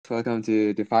Welcome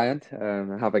to Defiant.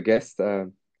 I have a guest,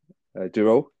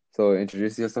 Duro. So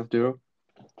introduce yourself, Duro.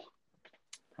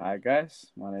 Hi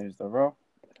guys, my name is Devo.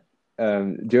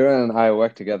 Duro and I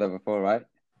worked together before, right?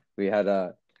 We had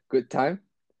a good time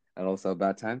and also a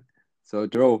bad time. So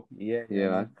Duro, Yeah, yeah,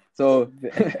 man. man. So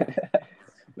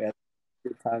We had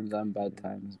good times and bad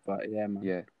times, but yeah, man,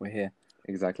 yeah, we're here.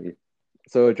 exactly.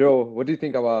 So Duro, what do you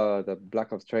think about the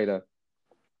Black Ops trailer?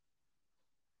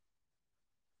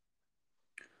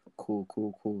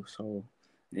 Cool. So,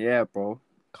 yeah, bro,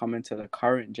 coming to the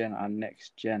current gen and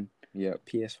next gen, Yeah,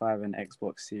 PS5 and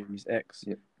Xbox Series X,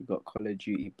 yeah, we got Call of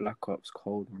Duty Black Ops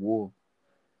Cold War.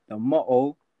 The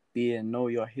motto being know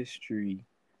your history.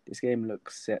 This game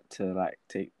looks set to like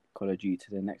take Call of Duty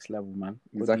to the next level, man.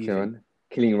 What do you exactly, think? man.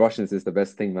 Killing Russians is the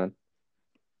best thing, man.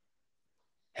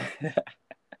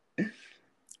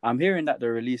 I'm hearing that the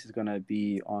release is gonna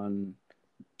be on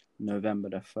November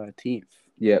the 13th,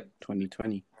 Yep,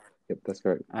 2020. yep, that's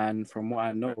correct. And from what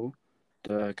I know,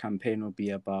 the campaign will be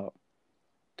about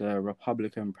the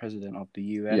Republican president of the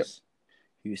Yep. US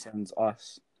who sends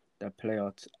us, the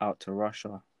player, out to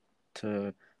Russia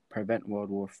to prevent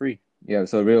World War Three. Yeah,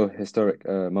 so real historic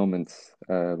moments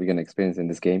we're gonna experience in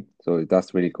this game. So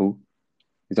that's really cool.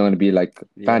 It's not going to be like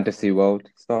Yeah. fantasy world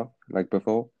stuff like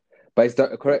before, but it's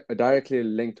directly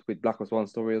linked with Black Ops One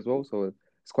story as well. So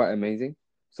it's quite amazing.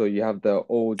 So you have the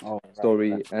old Oh, right.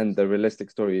 story and the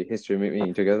realistic story history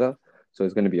meeting together. So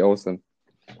it's going to be awesome.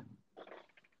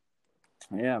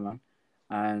 Yeah, man.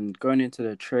 And going into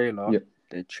Yeah,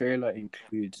 the trailer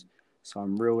includes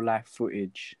some real life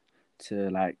footage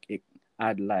to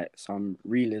add like some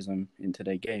realism into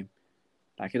the game.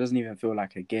 Like it doesn't even feel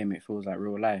like a game; it feels like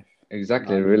real life. You know what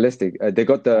exactly. I mean? Realistic. They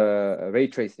got Uh, the ray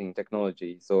tracing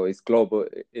technology, so it's global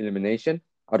illumination.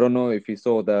 I don't know if you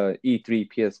saw the E3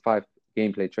 PS5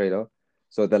 gameplay trailer.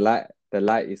 So the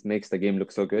light is makes the game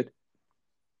look so good.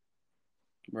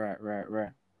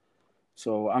 right.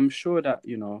 So I'm sure that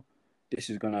this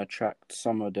is gonna attract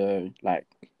some of the like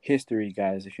history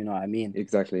guys, if you know what I mean,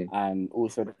 Exactly. and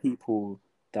also the people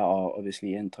that are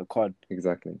obviously into COD.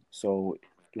 Exactly. So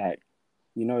like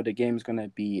the game's gonna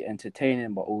be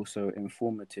entertaining but also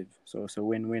informative. So it's a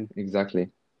win-win. Exactly.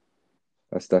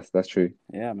 That's true.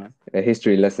 Yeah, man. A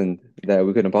history lesson that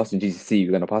we're gonna pass in GCC,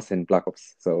 we're gonna pass in Black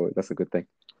Ops, so that's a good thing.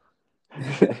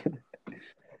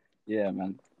 Yeah,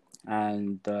 man.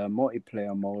 And the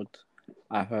multiplayer mode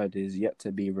I heard is yet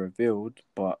to be revealed,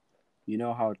 but you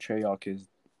know how Treyarch is,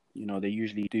 they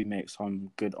usually do make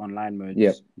some good online Yep,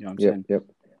 modes. You know what I'm yep, saying? yep.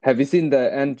 Have you seen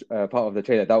the end part of the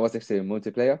trailer? That was actually a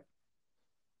multiplayer.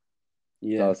 So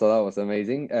Yeah. so that was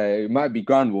amazing. It might be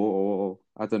Ground War or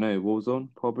I don't know, Warzone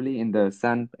probably in the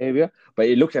sand area, but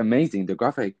it looked amazing. The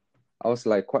graphic, I was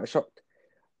like quite shocked.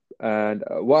 And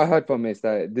what I heard from is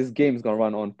that this game is gonna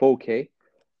run on 4K,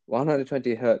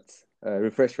 120 hertz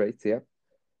refresh rates. Yeah,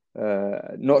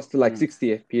 not like Mm.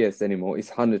 60 FPS anymore.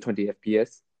 It's 120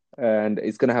 FPS, and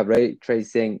it's gonna have ray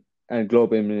tracing and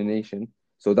global illumination.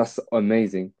 So that's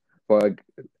amazing for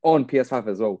on PS5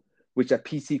 as well, which a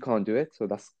PC can't do it. So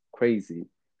that's crazy,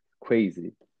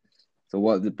 crazy. So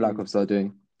what the Black Mm. Ops are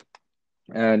doing.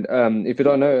 And if you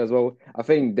don't know as well, I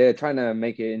think they're trying to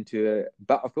make it into a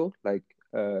battlefield, like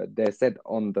they said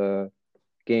on the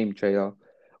game trailer,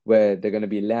 where they're going to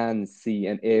be land, sea,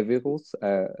 and air vehicles,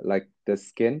 like the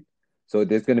skin. So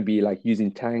there's going to be like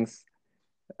using tanks,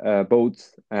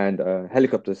 boats, and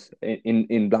helicopters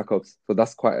in Black Ops. So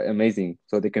that's quite amazing.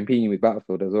 So they're competing with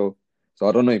Battlefield as well. So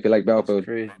I don't know if you like That's Battlefield.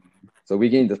 crazy. So we're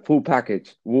getting the full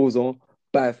package: Warzone,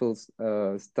 Battlefield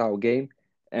style game,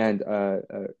 and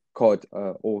COD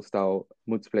all style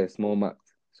multiplayer small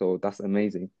maps. So that's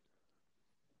amazing.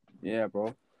 Yeah,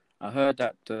 bro. I heard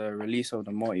that the release of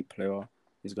the multiplayer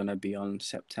is gonna be on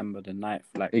September the 9th,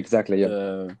 like Exactly. Yeah.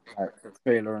 the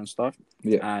trailer and stuff.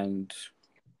 Yeah. And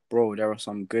bro, there are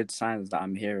some good signs that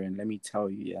I'm hearing. Let me tell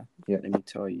you, yeah. Yeah. Let me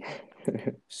tell you.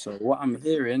 So what I'm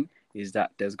hearing is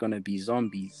that there's gonna be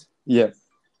zombies. Yeah.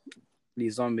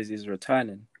 These zombies is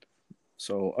returning.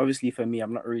 So obviously for me,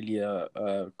 I'm not really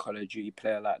a Call of Duty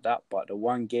player like that, but the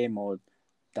one game mode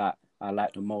that I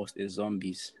like the most is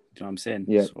zombies. Do you know what I'm saying?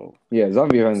 Yeah, So yeah.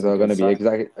 Zombie fans that's a are going good to be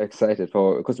sign. excited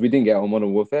for because we didn't get on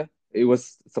Modern Warfare. It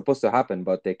was supposed to happen,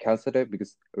 but they canceled it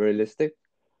because realistic.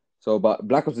 So, but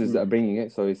Black Ops is Mm. bringing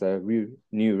it, so it's a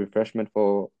new refreshment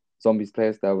for zombies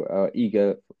players that are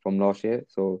eager from last year.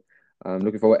 So, I'm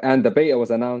looking forward. And the beta was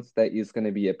announced that it's going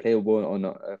to be a playable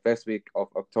on first week of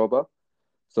October.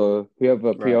 So, whoever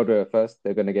Right. pre-order it first,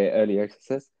 they're going to get early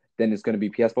access. Then it's going to be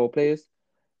PS4 players.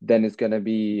 Then it's gonna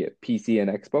be PC and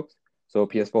Xbox. So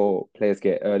PS4 players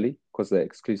get early because of the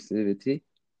exclusivity.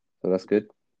 So that's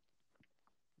good.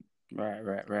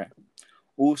 Right.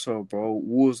 Also, bro,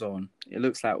 Warzone. It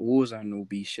looks like Warzone will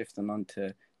be shifting onto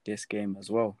this game as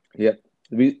well. Yeah.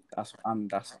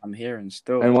 I'm hearing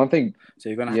still. And one thing, So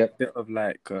you're gonna have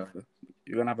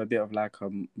a bit of like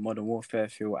Modern Warfare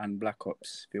feel and Black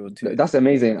Ops feel too. that's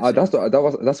amazing. At the same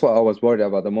time. That's what I was worried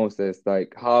about the most is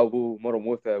like how will Modern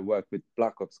Warfare work with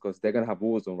Black Ops because they're gonna have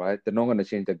Warzone, right? They're not gonna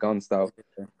change the gun style.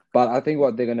 But I think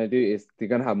what they're gonna do is they're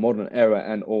gonna have modern era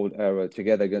and old era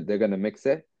together. They're gonna mix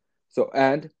it. So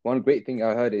and one great thing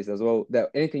I heard is as well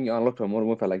that anything you unlock from Modern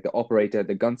Warfare, like the operator,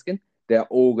 the gun skin, they're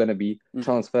all gonna be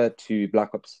transferred to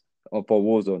Black Ops or for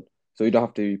Warzone. So you don't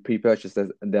have to pre-purchase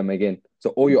them again.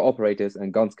 So all your operators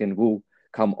and gun skin will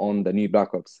come on the new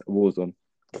Black Ops Warzone.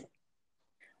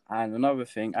 And another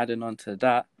thing, adding on to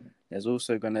that, there's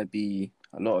also gonna be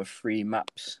a lot of free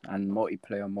maps and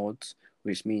multiplayer modes,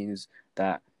 which means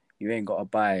that you ain't gotta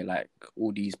buy like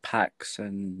all these packs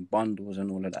and bundles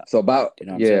and all of that. So You know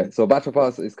what I'm saying? so Battle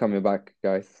Pass is coming back,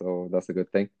 guys. So that's a good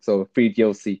thing. So free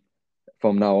DLC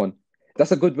from now on.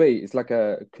 That's a good way. It's like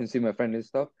a consumer friendly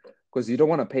stuff because you don't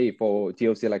want to pay for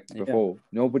DLC like before.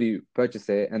 Nobody purchased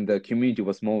it, and the community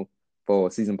was small for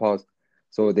season pass.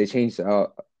 So they changed it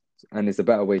out, and it's a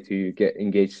better way to get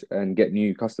engaged and get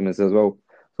new customers as well.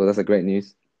 So that's a great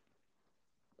news.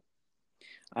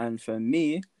 And for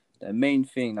me, the main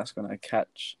thing that's gonna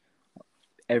catch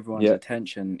everyone's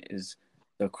attention is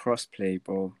the crossplay,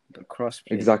 bro. The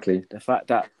crossplay. Exactly. The fact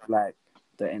that like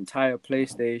the entire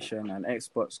PlayStation and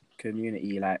Xbox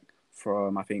community, like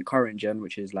from I think current gen,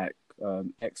 which is like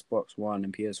Xbox One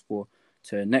and PS4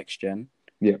 to next gen,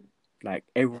 like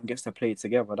everyone gets to play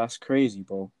together. That's crazy,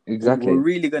 bro. Exactly. We're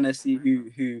really gonna see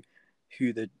who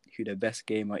the best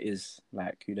gamer is,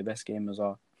 like who the best gamers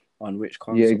are on which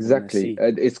console. Yeah, exactly.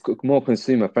 It's more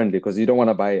consumer friendly because you don't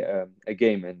want to buy a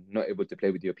game and not able to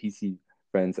play with your PC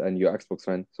friends and your Xbox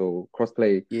friends. So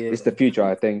crossplay is the future,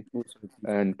 I think.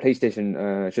 And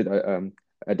PlayStation should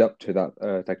adapt to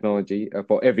that technology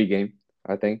for every game,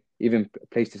 I think. Even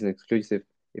PlayStation exclusive,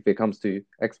 if it comes to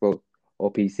Xbox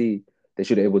or PC, they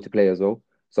should be able to play as well.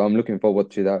 So I'm looking forward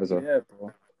to that as well. Yeah,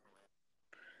 bro.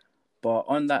 But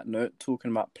on that note, talking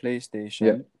about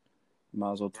PlayStation,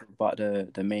 might as well talk about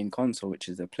the main console, which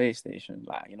is the PlayStation.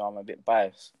 Like, you know, I'm a bit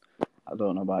biased. I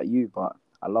don't know about you, but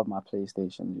I love my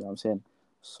PlayStation, you know what I'm saying?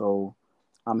 So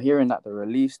I'm hearing that the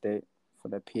release date for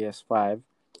the PS5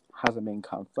 hasn't been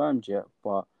confirmed yet,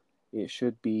 but it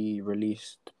should be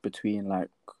released between like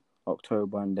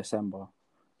October and December,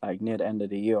 like near the end of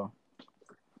the year.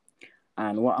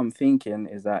 And what I'm thinking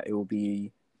is that it will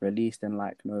be released in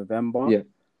like November,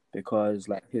 because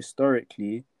like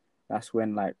historically, that's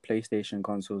when like PlayStation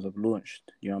consoles have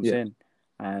launched. You know what I'm saying?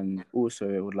 And also,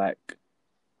 it would like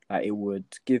it would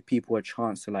give people a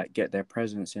chance to like get their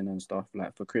presents in and stuff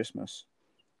like for Christmas.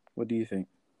 What do you think?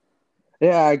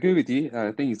 Yeah, I agree with you.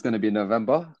 I think it's going to be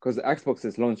November because Xbox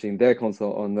is launching their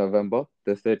console on November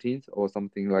the 13th or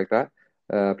something like that.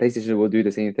 PlayStation will do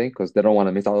the same thing because they don't want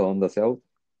to miss out on the sales.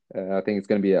 I think it's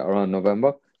going to be around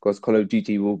November because Call of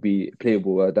Duty will be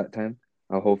playable at that time,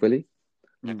 hopefully.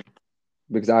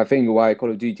 Because I think why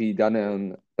Call of Duty done it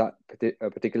on that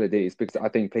particular day is because I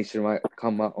think PlayStation might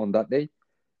come out on that day,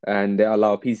 and they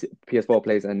allow PS4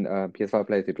 players and PS5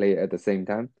 players to play it at the same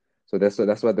time. So that's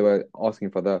why they were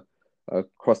asking for the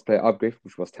cross-play upgrade,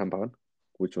 which was £10,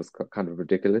 which was kind of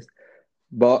ridiculous.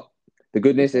 But the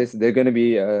good news is they're going to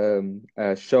be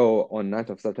a show on 9th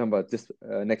of September, just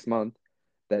next month,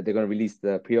 that they're going to release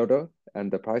the pre-order and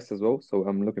the price as well. So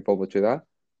I'm looking forward to that.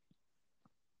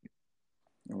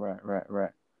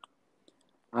 Right.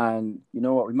 And you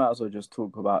know what? We might as well just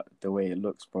talk about the way it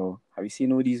looks, bro. Have you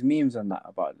seen all these memes and that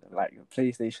about like your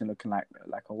PlayStation looking like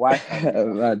a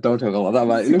Wi-Fi? Don't talk about that,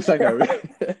 man. It looks like a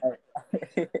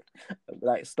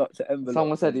like stuck to envelope.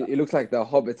 Someone said it looks like the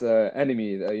Hobbit's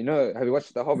enemy. You know, have you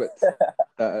watched the Hobbit?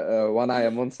 One-eye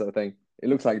monster thing. It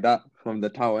looks like that from the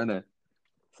tower, innit?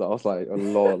 So I was like, oh,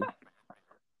 lol.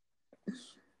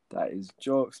 That is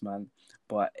jokes, man.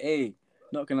 But hey,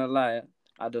 not gonna lie,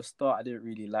 at the start I didn't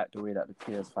really like the way that the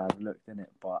PS5 looked in it,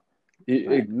 but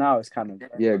now it's kind of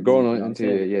it's grown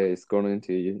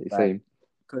into you. Same.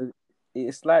 Because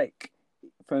it's like,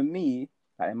 for me,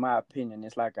 like in my opinion,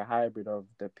 it's like a hybrid of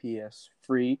the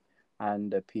PS3 and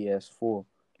the PS4.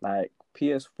 Like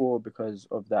PS4 because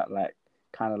of that like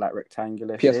kind of like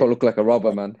rectangular PS4 shape. look like a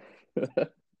rubber, man.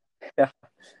 Yeah.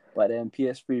 But then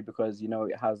PS3 because, you know,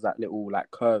 it has that little like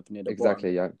curve near the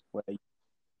bottom where you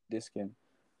disc in.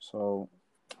 So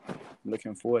I'm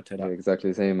looking forward to that. Yeah,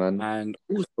 exactly the same, man. And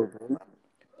also,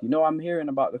 you know, I'm hearing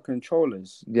about the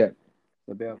controllers. Yeah.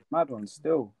 The bit of mad one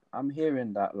still. I'm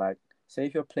hearing that like, say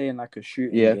if you're playing like a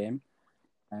shooting game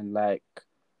and like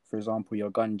for example, your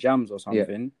gun jams or Yeah.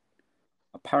 something,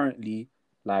 apparently,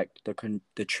 like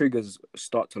the triggers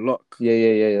start to lock.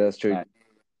 Yeah. That's true. Like,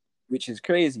 which is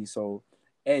crazy. So,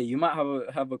 hey, you might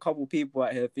have a couple people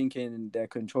out here thinking their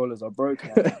controllers are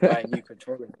broken and just buying new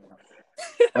controllers now.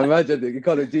 Imagine the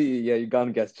Call of Duty, yeah, your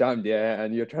gun gets jammed, yeah,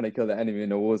 and you're trying to kill the enemy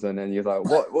in a war zone, and you're like,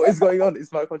 what is going on?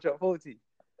 It's my controller faulty.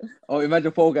 Oh,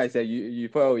 imagine Fall Guys, yeah, you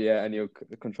fail, yeah, and your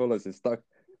controllers is stuck.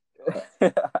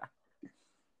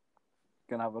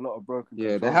 Gonna have a lot of broken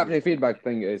Yeah, the controllers. haptic feedback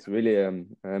thing is really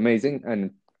amazing,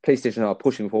 and PlayStation are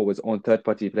pushing forwards on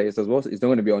third-party players as well. So it's not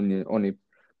going to be on only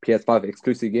PS5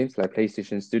 exclusive games like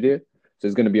PlayStation Studio. So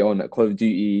it's going to be on Call of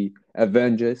Duty,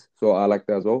 Avengers. So I like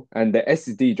that as well. And the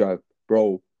SSD drive,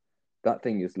 bro, that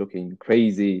thing is looking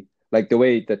crazy. Like the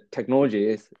way the technology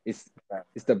is, it's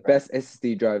the best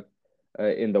SSD drive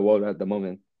in the world at the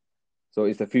moment. So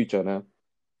it's the future now.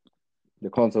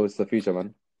 The console is the future,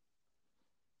 man.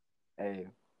 Hey,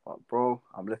 bro,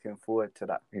 I'm looking forward to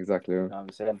that. Exactly. You know what I'm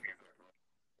saying?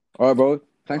 All right, bro.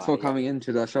 Thanks for Yeah. coming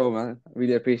into the show, man.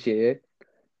 Really appreciate it.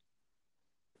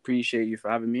 Appreciate you for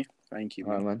having me. Thank you,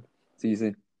 All right, man. man. See you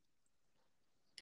soon.